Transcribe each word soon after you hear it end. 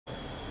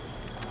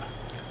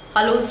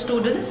Hello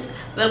students,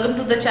 welcome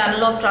to the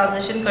channel of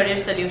Transition Career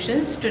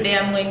Solutions. Today I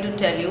am going to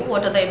tell you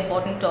what are the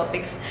important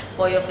topics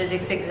for your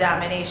physics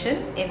examination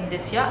in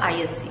this year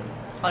ISC.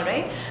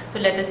 Alright, so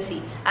let us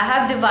see. I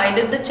have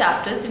divided the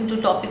chapters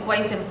into topic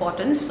wise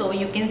importance. So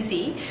you can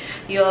see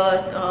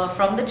your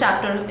from the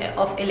chapter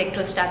of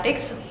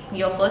electrostatics,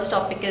 your first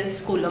topic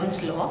is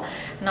Coulomb's law.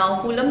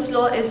 Now Coulomb's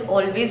law is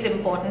always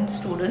important,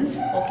 students.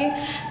 Okay,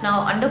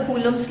 now under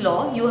Coulomb's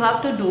law you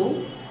have to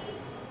do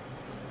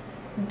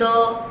the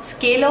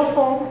scalar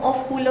form of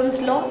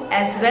Coulomb's law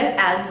as well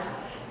as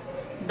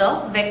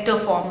the vector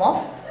form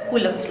of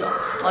Coulomb's law.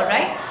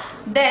 Alright,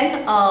 then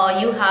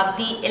you have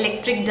the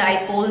electric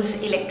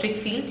dipole's electric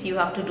field. You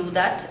have to do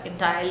that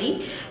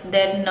entirely.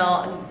 Then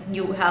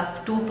you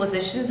have two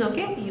positions.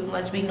 Okay, you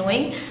must be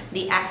knowing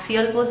the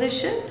axial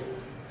position,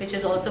 which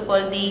is also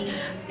called the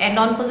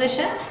end-on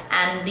position,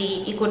 and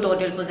the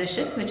equatorial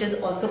position, which is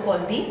also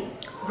called the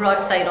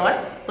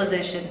broadside-on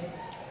position.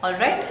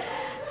 Alright,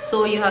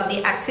 so you have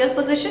the axial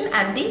position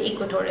and the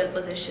equatorial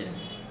position.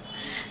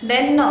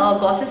 Then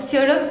Gauss's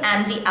theorem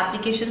and the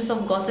applications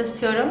of Gauss's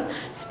theorem,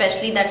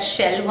 especially that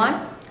shell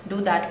one, do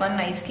that one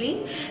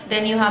nicely.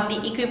 Then you have the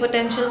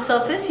equipotential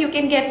surface. You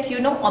can get,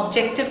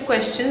 objective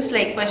questions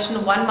like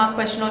 1 mark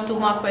question or 2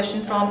 mark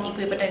question from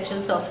equipotential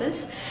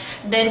surface.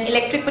 Then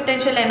electric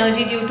potential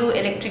energy due to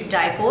electric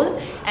dipole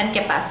and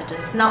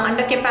capacitance. Now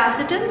under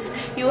capacitance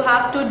you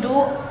have to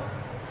do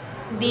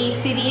the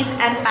series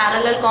and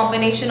parallel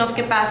combination of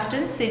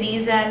capacitance,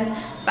 series and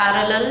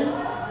parallel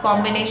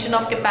combination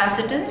of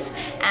capacitance,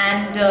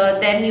 and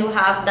then you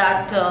have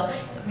that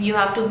you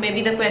have to,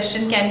 maybe the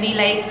question can be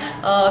like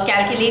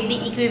calculate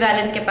the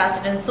equivalent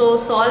capacitance. So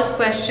solve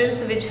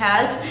questions which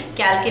has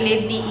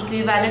calculate the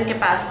equivalent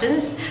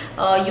capacitance.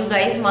 You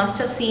guys must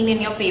have seen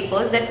in your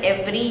papers that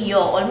every year,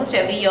 almost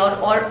every year,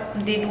 or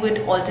they do it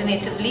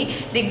alternatively,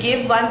 they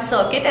give one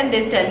circuit and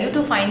they tell you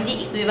to find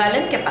the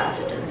equivalent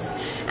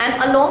capacitance.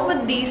 And along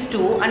with these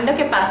two, under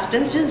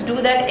capacitance, just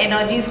do that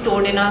energy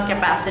stored in a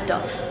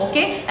capacitor,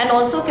 okay, and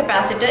also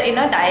capacitor in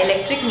a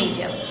dielectric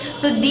medium.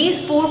 So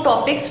these 4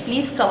 topics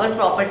please cover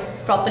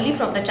properly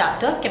from the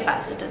chapter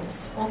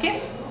capacitance.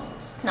 Okay,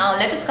 now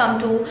let us come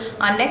to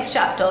our next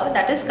chapter,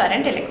 that is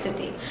current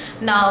electricity.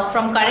 Now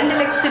from current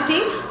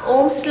electricity,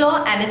 Ohm's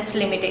law and its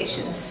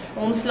limitations.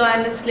 Ohm's law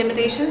and its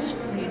limitations,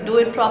 you do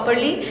it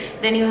properly.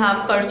 Then you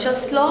have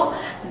Kirchhoff's law.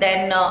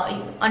 Then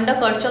under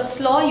Kirchhoff's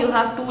law you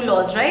have 2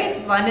 laws,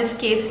 right? One is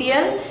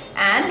KCL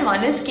and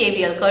one is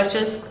KVL,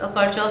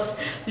 Kirchhoff's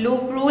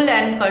loop rule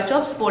and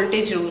Kirchhoff's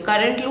voltage rule,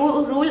 current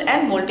rule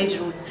and voltage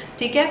rule.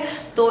 ठीक है,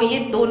 तो ये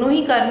दोनों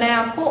ही करना है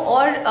आपको.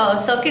 और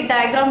circuit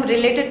diagram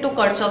related to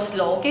कर्चॉफ्स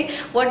law. Okay,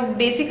 what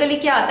basically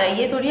क्या आता है,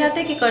 ये थोड़ी आता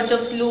है कि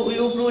कर्चॉफ्स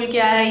लूप रूल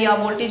क्या है या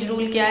वोल्टेज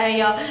रूल क्या है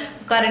या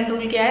करंट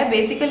रूल क्या है.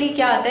 बेसिकली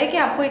क्या आता है कि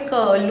आपको एक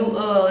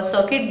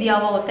सर्किट दिया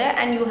हुआ होता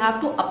है and you have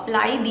to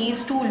apply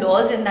these 2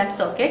 laws in that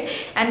circuit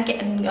and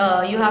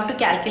you have to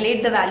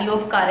calculate the value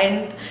of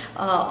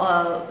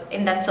current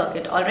in that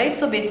circuit. All right,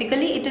 so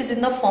basically it is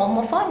in the form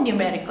of a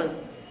numerical.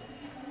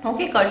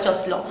 Okay,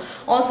 Kirchhoff's law.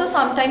 Also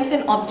sometimes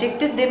in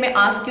objective they may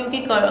ask you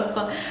कि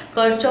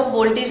Kirchhoff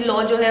voltage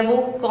law जो है वो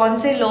कौन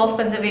से law of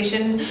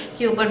conservation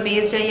के ऊपर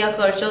based है, या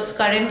Kirchhoff's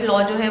current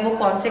law जो है वो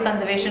कौन से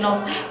conservation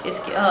of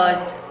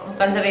इसके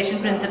conservation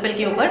principle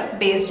के ऊपर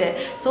based है.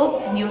 So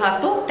you have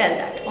to tell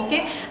that.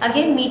 Okay,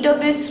 again meter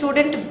bridge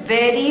student,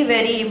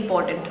 very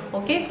important.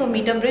 Okay, so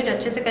meter bridge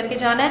अच्छे से करके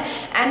जाना है.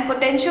 And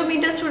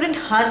potentiometer student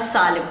हर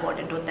साल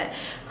important होता है.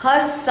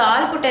 हर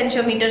साल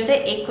potentiometer से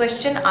एक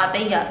question आता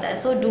ही आता है.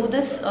 So do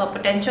this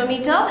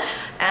potentiometer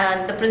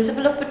and the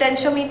principle of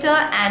potentiometer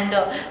and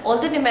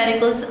all the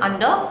numericals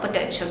under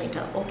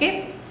potentiometer. Okay.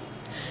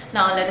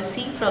 Now let us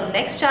see from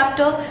next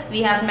chapter.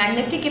 We have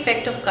magnetic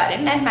effect of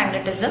current and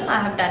magnetism. I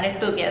have done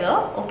it together.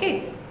 Okay.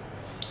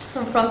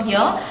 So from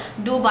here,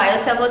 do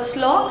Biot-Savart's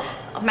law.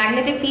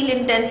 Magnetic field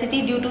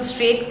intensity due to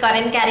straight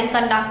current carrying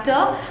conductor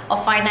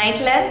of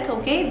finite length.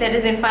 Okay, there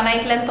is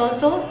infinite length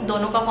also.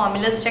 दोनों का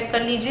formulas check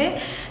कर लीजिए.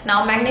 Now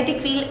magnetic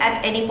field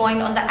at any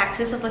point on the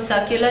axis of a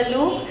circular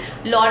loop.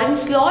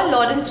 Lorentz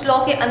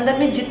law के अंदर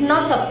में जितना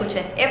सब कुछ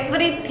है,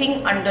 everything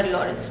under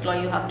Lorentz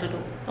law you have to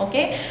do.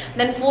 Okay,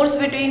 then force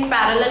between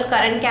parallel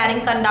current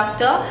carrying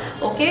conductor.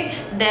 Okay,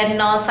 then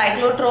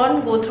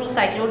cyclotron, go through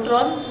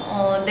cyclotron.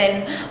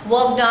 Then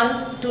work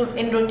done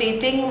in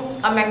rotating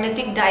a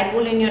magnetic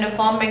dipole in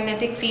uniform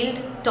magnetic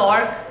field,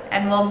 torque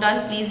and work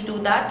done, please do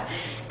that.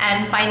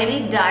 And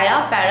finally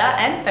dia, para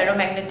and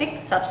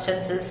ferromagnetic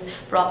substances,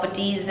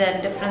 properties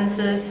and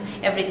differences,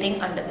 everything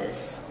under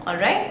this.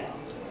 Alright,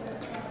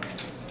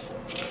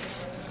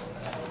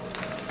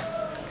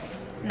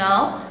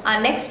 now our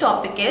next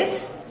topic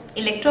is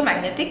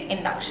electromagnetic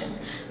induction.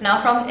 Now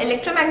from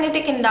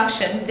electromagnetic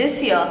induction,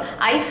 this year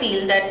I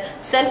feel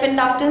that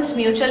self-inductance,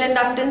 mutual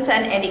inductance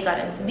and eddy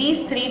currents,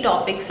 these 3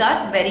 topics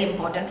are very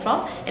important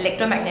from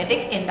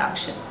electromagnetic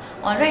induction.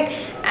 Alright,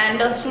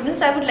 and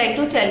students, I would like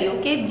to tell you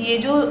कि ये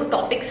जो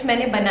topics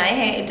मैंने बनाए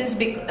हैं,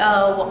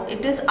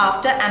 it is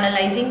after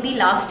analyzing the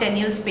last 10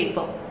 years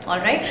paper.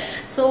 all right.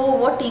 So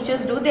what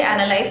teachers do, they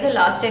analyze the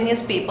last 10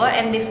 years paper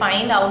and they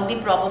find out the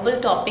probable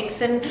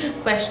topics and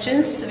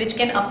questions which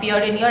can appear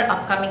in your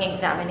upcoming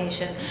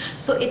examination.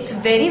 So it's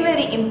very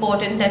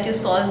important that you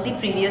solve the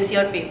previous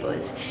year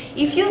papers.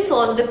 If you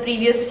solve the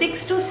previous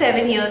 6 to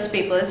 7 years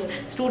papers,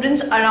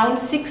 students, around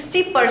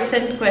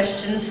 60%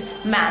 questions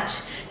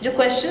match. जो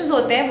questions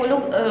होते हैं वो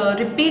लोग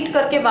repeat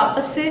करके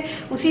वापस से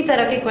उसी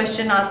तरह के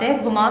क्वेश्चन आते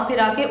हैं, घुमा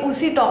फिरा के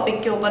उसी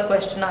टॉपिक के ऊपर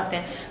क्वेश्चन आते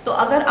हैं. तो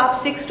अगर आप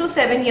 6 to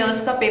 7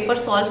 इयर्स का पेपर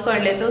सॉल्व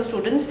कर लेते हो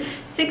स्टूडेंट्स,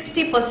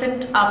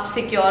 60% आप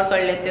सिक्योर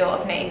कर लेते हो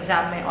अपने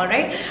एग्जाम में.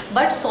 ऑलराइट,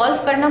 बट सॉल्व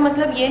करना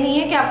मतलब ये नहीं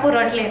है कि आपको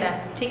रट लेना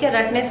है. ठीक है,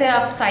 रटने से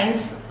आप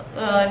साइंस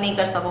नहीं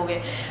कर सकोगे.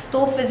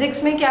 तो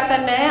फिजिक्स में क्या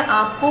करना है,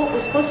 आपको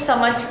उसको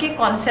समझ के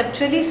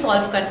कॉन्सेप्चुअली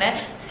सॉल्व करना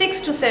है.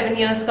 6 to 7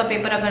 इयर्स का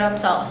पेपर अगर आप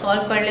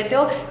सॉल्व कर लेते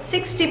हो,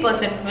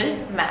 60% will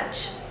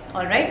match.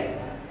 Alright,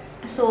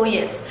 so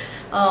yes,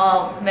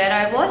 where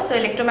I was, so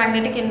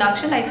electromagnetic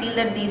induction, I feel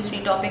that these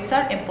 3 topics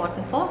are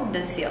important for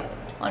this year.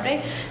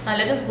 Alright, now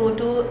let us go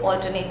to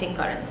alternating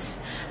currents.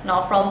 Now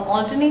from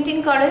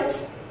alternating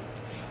currents,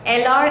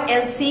 LR,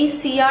 LC,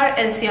 CR,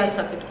 LCR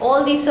circuit.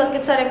 All these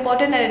circuits are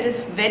important and it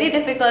is very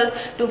difficult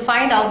to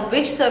find out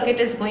which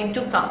circuit is going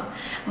to come.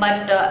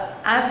 But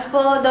as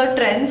per the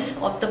trends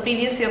of the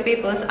previous year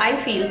papers, I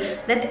feel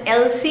that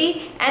LC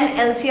and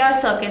LCR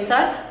circuits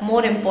are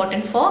more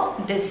important for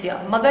this year.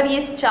 मगर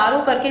ये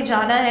चारों करके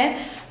जाना है,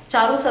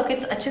 चारों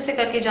circuits अच्छे से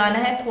करके जाना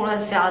है, थोड़ा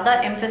ज़्यादा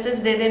एम्फेसिस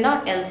दे देना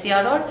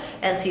LCR और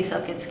LC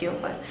सर्किट्स के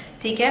ऊपर.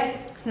 ठीक है.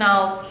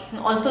 Now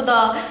also the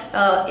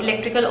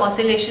electrical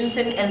oscillations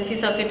in LC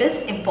circuit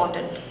is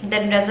important.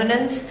 Then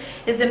resonance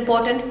is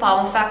important,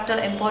 power factor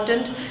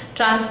important,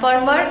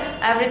 transformer,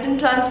 I've written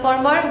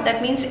transformer,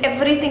 that means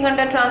everything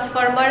under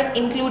transformer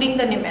including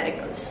the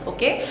numericals.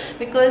 Okay,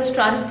 because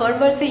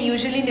transformer से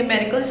usually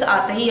numericals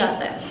आता ही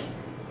आता है,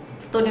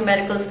 तो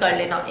numericals कर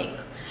लेना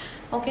एक.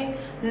 Okay,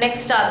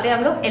 next आते हैं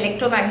हम लोग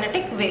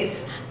electromagnetic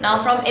waves.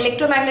 Now from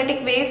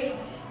electromagnetic waves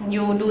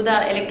you do the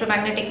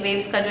electromagnetic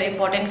waves का जो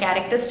इंपॉर्टेंट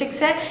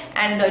कैरेक्टरिस्टिक्स है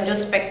एंड जो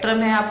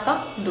स्पेक्ट्रम है आपका,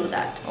 do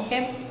that. Okay,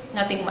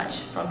 nothing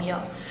much from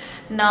here.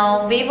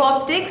 Now wave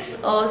optics,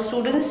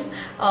 students,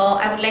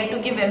 I would like to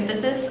give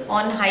emphasis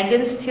on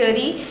Huygens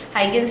theory.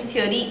 Huygens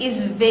theory is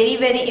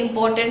very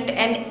important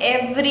and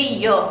every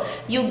year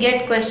you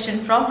get question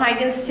from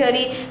Huygens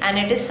theory,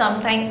 and it is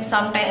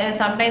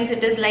sometimes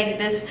it is like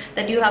this,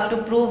 that you have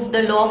to prove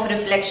the law of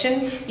reflection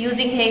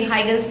using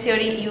Huygens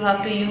theory. You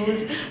have to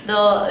use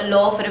the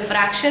law of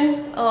refraction,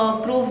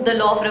 prove the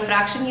law of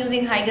refraction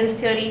using Huygens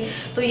theory.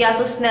 तो या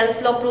तो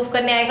Snell's law prove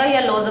करने आएगा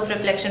या laws of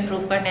reflection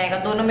prove करने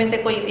आएगा, दोनों में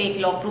से कोई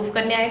एक law prove करने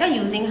आएगा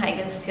यूजिंग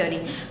हाइगन्स थ्योरी.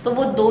 तो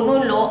वो दोनों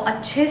लॉ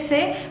अच्छे से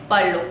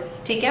पढ़ लो.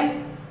 ठीक है.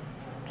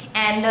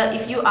 And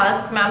if you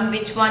ask ma'am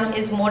which one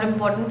is more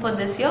important for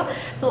this year,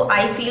 so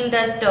I feel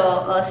that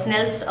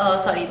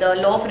the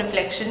law of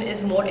reflection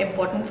is more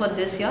important for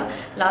this year.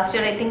 Last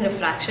year I think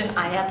refraction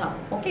आया था.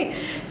 Okay,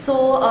 so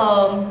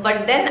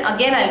but then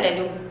again I'll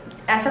tell you,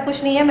 ऐसा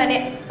कुछ नहीं है. मैंने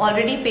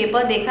already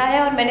paper देखा है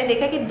और मैंने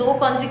देखा कि 2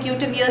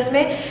 कॉन्जिक्यूटिव ईयर्स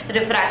में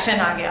रिफ्रैक्शन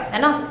आ गया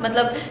है ना.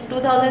 मतलब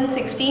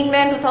 2016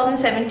 में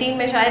 2017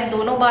 में शायद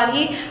दोनों बार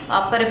ही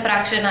आपका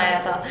रिफ्रैक्शन आया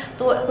था.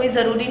 तो कोई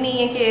ज़रूरी नहीं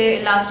है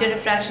कि लास्ट ईयर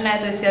रिफ्रैक्शन आया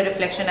तो इस ईयर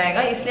रिफ्लेक्शन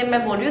आएगा. इसलिए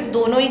मैं बोल रही हूँ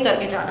दोनों ही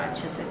करके जाना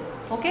अच्छे से.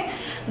 Okay,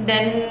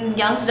 then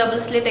Young's double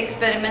slit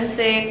experiments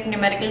से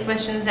numerical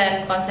questions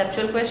and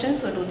conceptual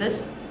questions, so do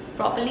this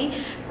properly.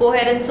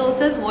 Coherent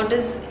sources, what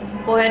is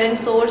coherent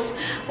source,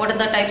 what are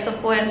the types of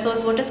coherent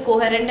source, what is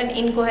coherent and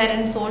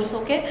incoherent source.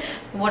 Okay,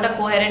 what are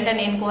coherent and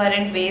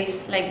incoherent waves,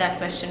 like that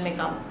question may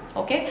come.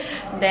 Okay,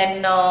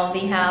 then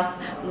we have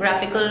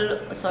graphical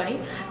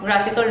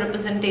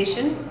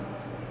representation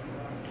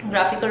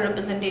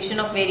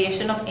of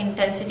variation of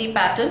intensity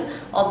pattern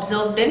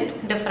observed in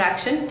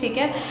diffraction. ठीक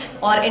है,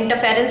 और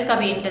interference का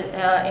भी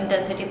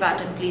intensity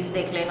pattern please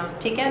देख लेना.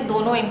 ठीक है,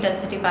 दोनों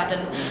इंटेंसिटी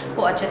पैटर्न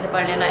को अच्छे से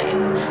पढ़ लेना.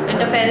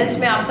 इंटरफेरेंस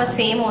में आपका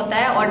सेम होता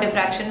है और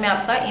डिफ्रैक्शन में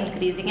आपका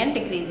इंक्रीजिंग एंड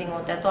डिक्रीजिंग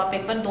होता है. तो आप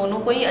एक बार दोनों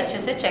को ही अच्छे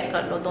से चेक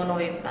कर लो, दोनों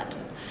वेव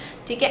पैटर्न.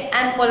 ठीक है.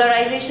 And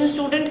polarisation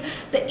student,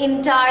 the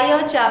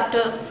entire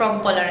chapter from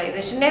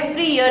polarisation,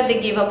 every year they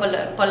give a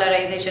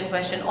polarisation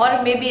question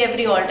और may be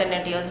every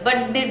alternate years,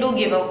 but they do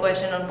give a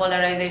question on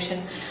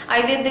polarization.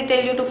 Either they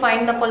tell you to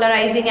find the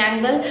polarizing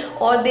angle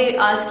or they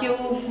ask you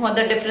what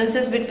the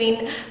differences between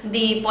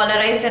the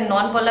polarized and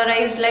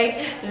non-polarized light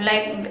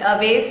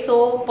wave. So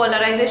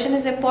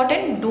polarization is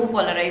important, do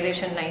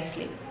polarization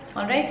nicely.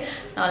 Alright,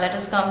 now let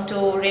us come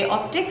to ray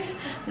optics.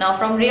 Now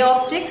from ray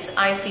optics,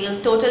 I feel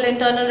total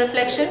internal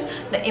reflection,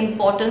 the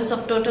importance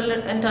of total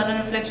internal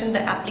reflection,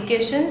 the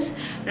applications,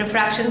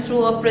 refraction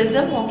through a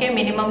prism, okay,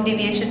 minimum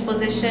deviation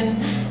position,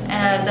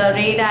 the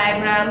ray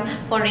diagram.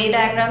 For ray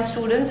diagram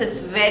students, it's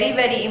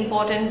very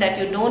important that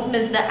you don't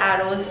miss the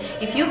arrows.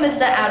 If you miss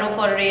the arrow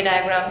for a ray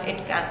diagram,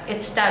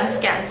 it stands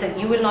cancelled.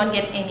 You will not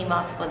get any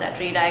marks for that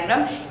ray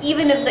diagram,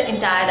 even if the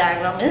entire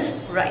diagram is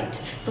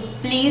right. So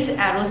please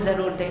arrows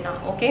जरूर देना.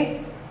 Okay.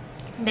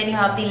 Then you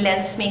have the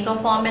lens maker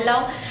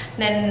formula.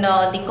 Then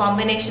the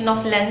combination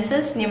of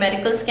lenses.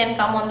 Numericals can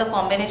come on the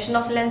combination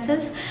of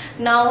lenses.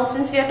 Now,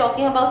 since we are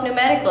talking about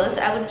numericals,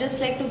 I would just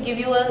like to give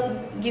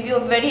you a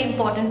very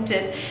important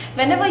tip.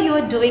 Whenever you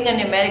are doing a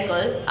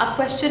numerical, आप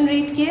question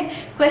read किए,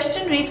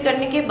 question read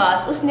करने के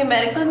बाद उस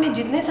numerical में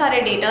जितने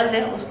सारे datas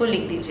हैं उसको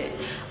लिख दीजिए.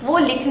 वो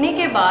लिखने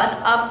के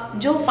बाद आप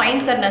जो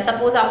find करना है,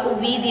 suppose आपको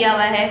v दिया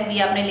हुआ है,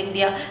 v आपने लिख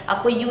दिया,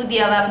 आपको u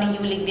दिया हुआ है, आपने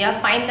u लिख दिया,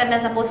 find करना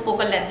है suppose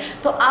focal length,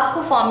 तो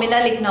आपको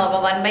formula लिखना होगा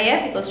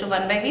 1/f equals to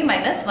 1/v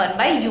minus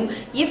 1/u.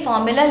 ये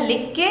formula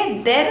लिख के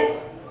then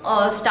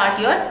start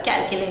your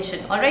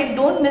calculation. Alright,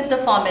 don't miss the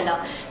formula.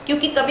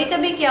 क्योंकि कभी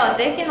कभी क्या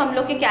होता है कि हम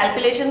लोग के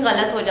कैलकुलेशन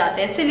गलत हो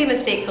जाते हैं, सिली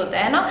मिस्टेक्स होता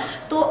है ना.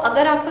 तो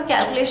अगर आपका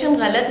कैलकुलेशन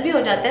गलत भी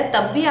हो जाता है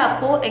तब भी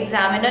आपको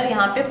एग्जामिनर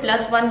यहाँ पे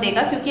 +1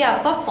 देगा क्योंकि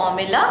आपका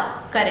फॉर्मूला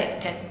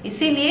करेक्ट है.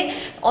 इसीलिए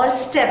और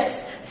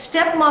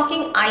स्टेप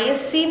मार्किंग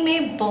ISC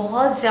में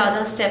बहुत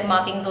ज़्यादा स्टेप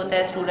मार्किंग्स होता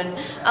है स्टूडेंट.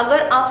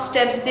 अगर आप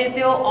स्टेप्स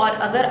देते हो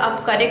और अगर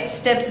आप करेक्ट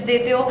स्टेप्स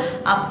देते हो,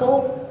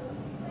 आपको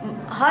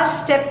हर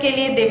स्टेप के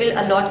लिए they will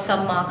allot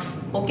some marks.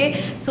 Okay,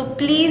 so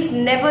please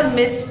never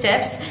miss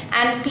steps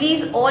and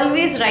please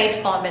always right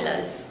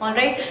formulas.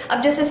 Alright,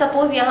 अब जैसे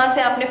सपोज यहाँ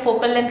से आपने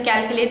फोकल लेंथ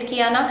कैलकुलेट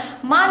किया ना,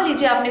 मान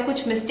लीजिए आपने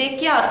कुछ मिस्टेक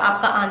किया और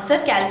आपका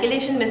आंसर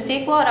कैलकुलेशन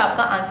मिस्टेक हुआ और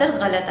आपका आंसर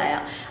गलत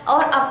आया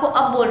और आपको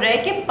अब बोल रहा है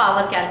कि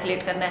पावर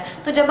कैलकुलेट करना है.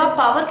 तो जब आप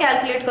पावर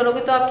कैलकुलेट करोगे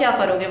तो आप क्या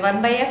करोगे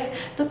 1/f.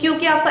 तो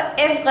क्योंकि आपका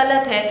f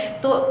गलत है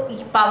तो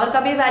पावर का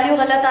भी वैल्यू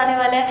गलत आने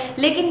वाला है,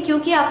 लेकिन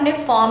क्योंकि आपने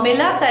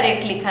फॉर्मूला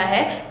करेक्ट लिखा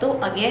है तो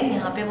अगेन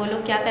यहाँ पे वो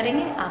लोग क्या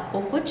करेंगे, आपको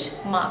कुछ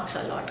मार्क्स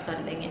अलॉट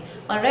कर देंगे.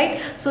 Alright,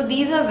 so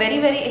these are very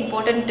very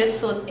important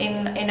tips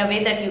in a way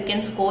that you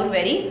can score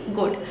very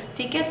good.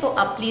 ठीक है, तो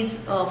आप please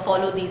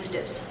follow these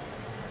tips.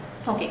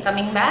 Okay,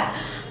 coming back,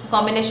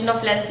 combination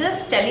of lenses,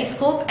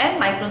 telescope and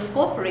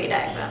microscope ray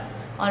diagram.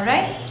 All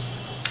right,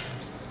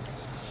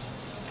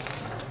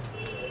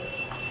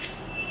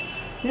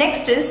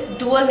 next is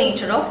dual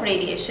nature of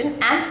radiation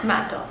and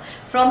matter.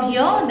 From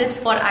here, this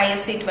for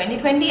ISC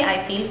 2020, I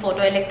feel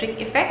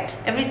photoelectric effect,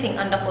 everything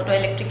under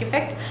photoelectric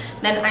effect,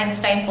 then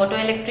Einstein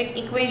photoelectric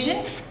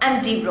equation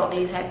and de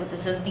Broglie's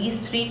hypothesis. These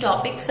three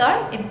topics are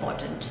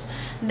important.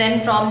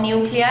 Then from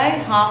nuclei,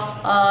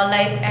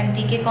 half-life and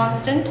decay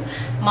constant,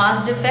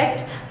 mass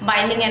defect,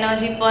 binding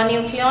energy per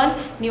nucleon,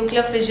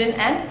 nuclear fission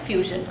and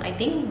fusion. I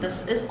think this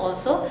is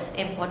also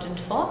important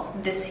for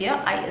this year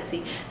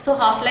ISC. So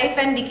half-life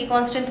and decay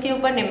constant के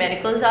ऊपर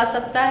numericals आ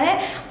सकता है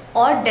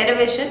और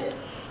derivation.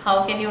 How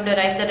can you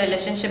derive the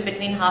relationship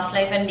between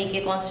half-life and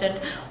decay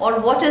constant, or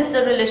what is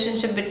the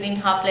relationship between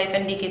half-life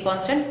and decay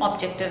constant?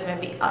 Objective में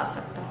भी आ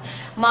सकता है.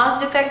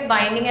 Mass defect,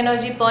 binding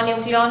energy per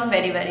nucleon,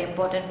 very very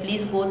important.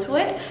 Please go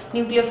through it.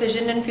 Nuclear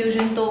fission and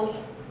fusion, तो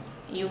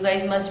you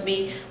guys must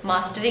be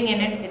mastering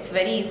in it. It's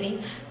very easy,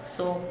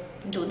 so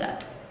do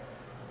that.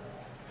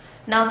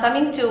 Now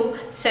coming to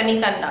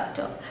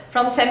semiconductor.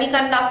 From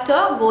semiconductor,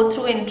 go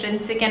through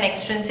intrinsic and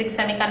extrinsic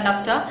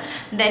semiconductor.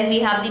 Then we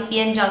have the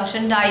PN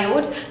junction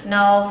diode.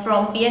 Now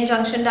from PN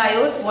junction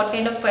diode, what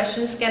kind of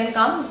questions can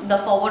come? The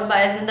forward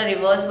bias and the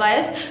reverse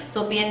bias.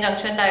 So PN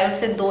junction diode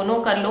से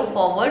दोनों कर लो,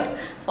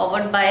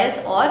 forward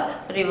bias और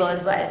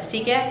reverse bias.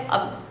 ठीक है,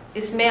 अब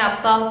इसमें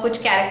आपका कुछ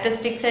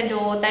कैरेक्टरिस्टिक्स है जो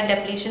होता है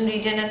depletion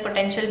reason and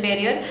potential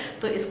barrier,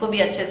 तो इसको भी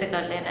अच्छे से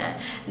कर लेना है.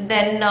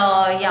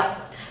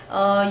 Then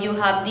you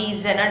have the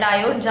Zener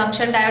diode,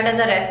 junction diode as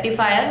a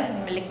rectifier,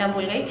 मैं लिखना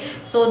भूल गई.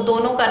 So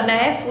दोनों करना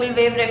है, full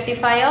wave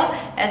rectifier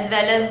as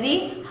well as the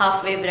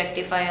half wave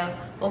rectifier.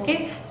 Okay,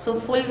 so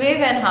full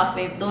wave and half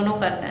wave दोनों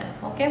करना है.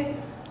 Okay,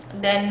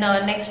 then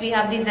next we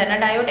have the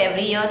Zener diode.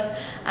 Every year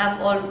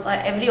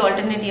every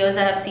alternate years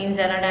I have seen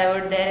Zener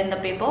diode there in the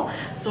paper,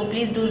 so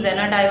please do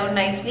Zener diode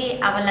nicely.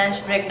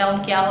 Avalanche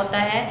breakdown क्या होता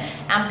है,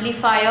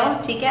 amplifier.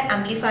 ठीक है,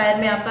 amplifier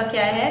में आपका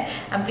क्या है,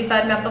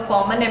 amplifier में आपका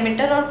common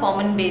emitter और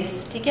common base.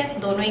 ठीक है,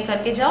 दोनों ही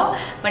करके जाओ,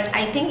 but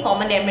I think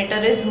common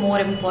emitter is more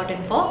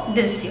important for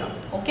this year.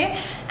 Okay,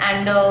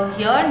 and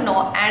here no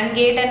AND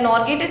gate and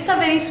NOR gate, it's a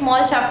very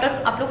small chapter,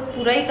 आप लोग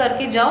पूरा ही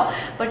करके जाओ,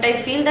 but I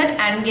feel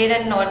that AND gate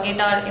and NOR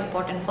gate are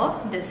important for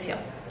this year.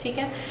 ठीक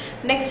है,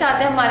 next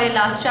आते हैं हमारे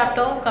last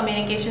chapter,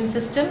 communication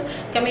system.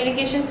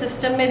 Communication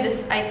system में this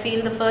I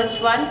feel the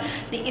first one,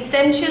 the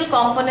essential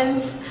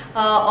components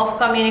of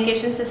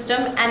communication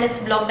system and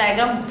it's block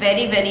diagram,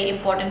 very very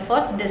important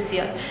for this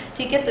year.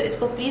 ठीक है, तो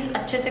इसको प्लीज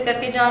अच्छे से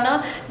करके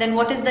जाना. Then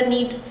what is the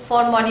need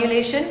for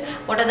modulation,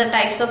 what are the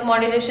types of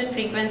modulation,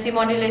 frequency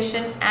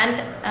modulation and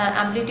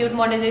amplitude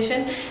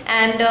modulation,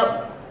 and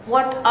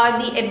what are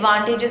the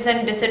advantages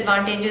and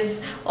disadvantages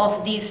of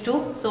these two,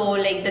 so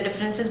like the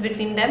differences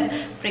between them,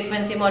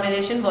 frequency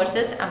modulation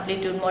versus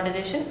amplitude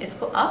modulation,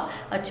 इसको आप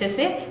अच्छे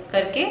से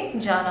करके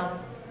जाना.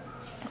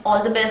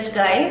 All the best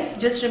guys.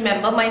 Just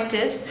remember my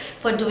tips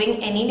for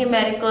doing any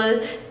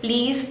numerical.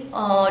 Please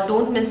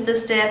don't miss the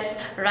steps.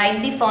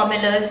 Write the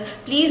formulas.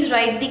 Please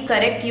write the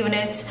correct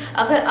units.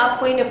 अगर आप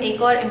कोई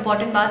एक और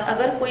इम्पॉर्टेंट बात,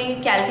 अगर कोई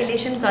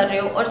कैलकुलेशन कर रहे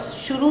हो और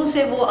शुरू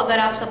से वो अगर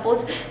आप सपोज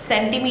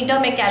सेंटीमीटर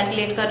में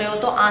कैलकुलेट कर रहे हो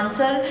तो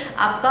आंसर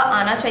आपका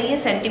आना चाहिए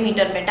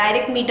सेंटीमीटर में,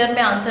 डायरेक्ट मीटर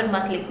में आंसर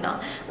मत लिखना.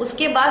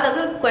 उसके बाद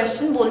अगर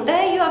क्वेश्चन बोलता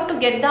है you have to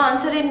get the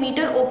answer in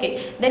metre, okay,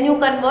 then you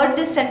convert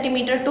this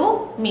centimetre to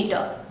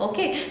metre.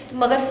 Okay,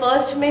 मगर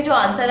फर्स्ट में जो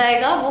आंसर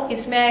आएगा वो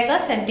किस में आएगा,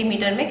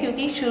 सेंटीमीटर में,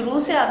 क्योंकि शुरू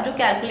से आप जो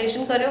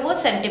कैलकुलेशन कर रहे हो वो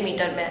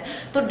सेंटीमीटर में है,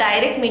 तो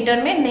डायरेक्ट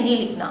मीटर में नहीं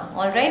लिखना.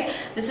 Alright,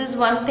 this is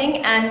one thing.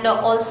 And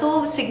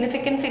also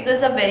significant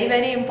figures are very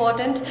very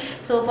important.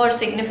 So for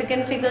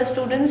significant figure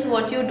students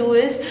what you do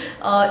is,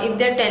 if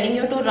they are telling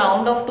you to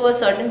round off to a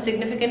certain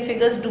significant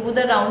figures, do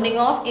the rounding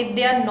off. If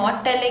they are not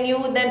telling you,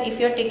 then if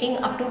you are taking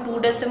up to 2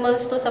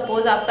 decimals, तो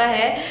suppose आपका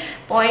है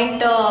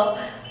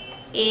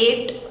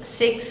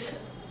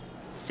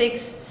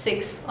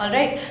 0.8666.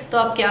 Alright, तो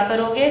आप क्या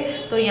करोगे,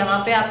 तो यहाँ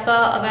पे आपका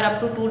अगर अप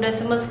टू 2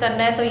 डेसिमल्स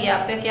करना है तो ये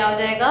आपका क्या हो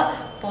जाएगा,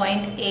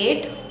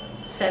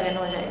 0.87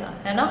 हो जाएगा,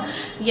 है ना.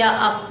 या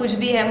आप कुछ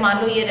भी है,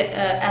 मान लो ये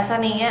ऐसा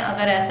नहीं है,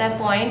 अगर ऐसा है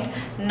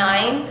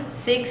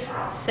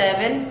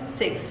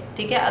 0.9676,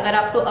 ठीक है. अगर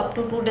आप अप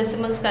टू 2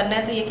 डेसिमल्स करना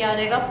है तो ये क्या हो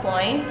जाएगा,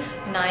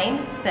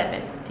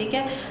 0.97, ठीक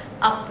है.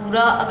 आप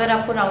पूरा अगर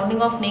आपको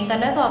राउंडिंग ऑफ नहीं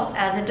करना है तो आप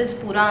एज इट इज़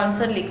पूरा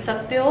आंसर लिख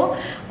सकते हो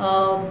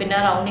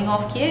बिना राउंडिंग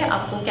ऑफ किए.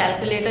 आपको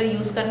कैलकुलेटर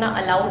यूज़ करना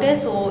अलाउड है,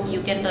 so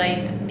you can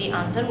write the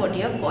answer what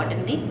you have got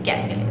in the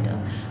calculator.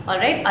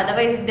 Alright,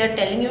 otherwise if they are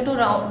telling you to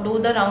do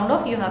the round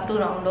of, you have two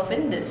round of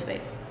in this way.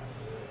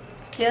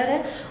 Clear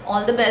है?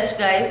 All the best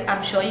guys. I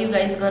am sure you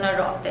guys gonna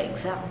rock the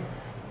exam.